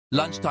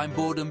Lunchtime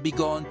boredom be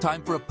gone,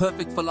 time for a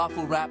perfect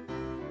falafel wrap.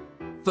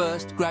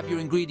 First, grab your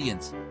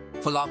ingredients.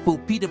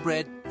 Falafel pita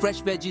bread,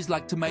 fresh veggies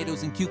like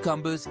tomatoes and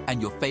cucumbers,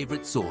 and your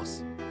favorite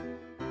sauce.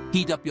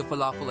 Heat up your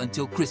falafel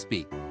until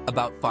crispy,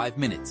 about 5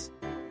 minutes.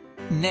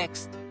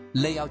 Next,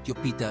 lay out your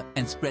pita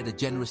and spread a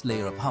generous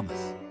layer of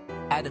hummus.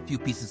 Add a few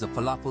pieces of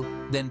falafel,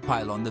 then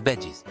pile on the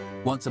veggies.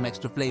 Want some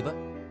extra flavor?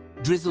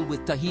 Drizzle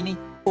with tahini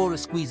or a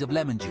squeeze of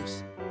lemon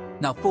juice.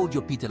 Now fold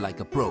your pita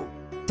like a pro.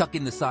 Tuck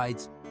in the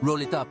sides,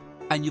 roll it up,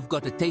 and you've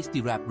got a tasty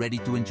wrap ready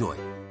to enjoy.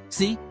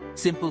 See?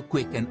 Simple,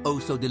 quick, and oh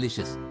so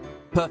delicious.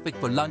 Perfect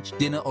for lunch,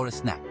 dinner, or a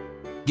snack.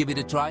 Give it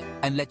a try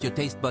and let your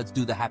taste buds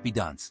do the happy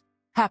dance.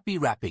 Happy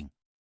wrapping!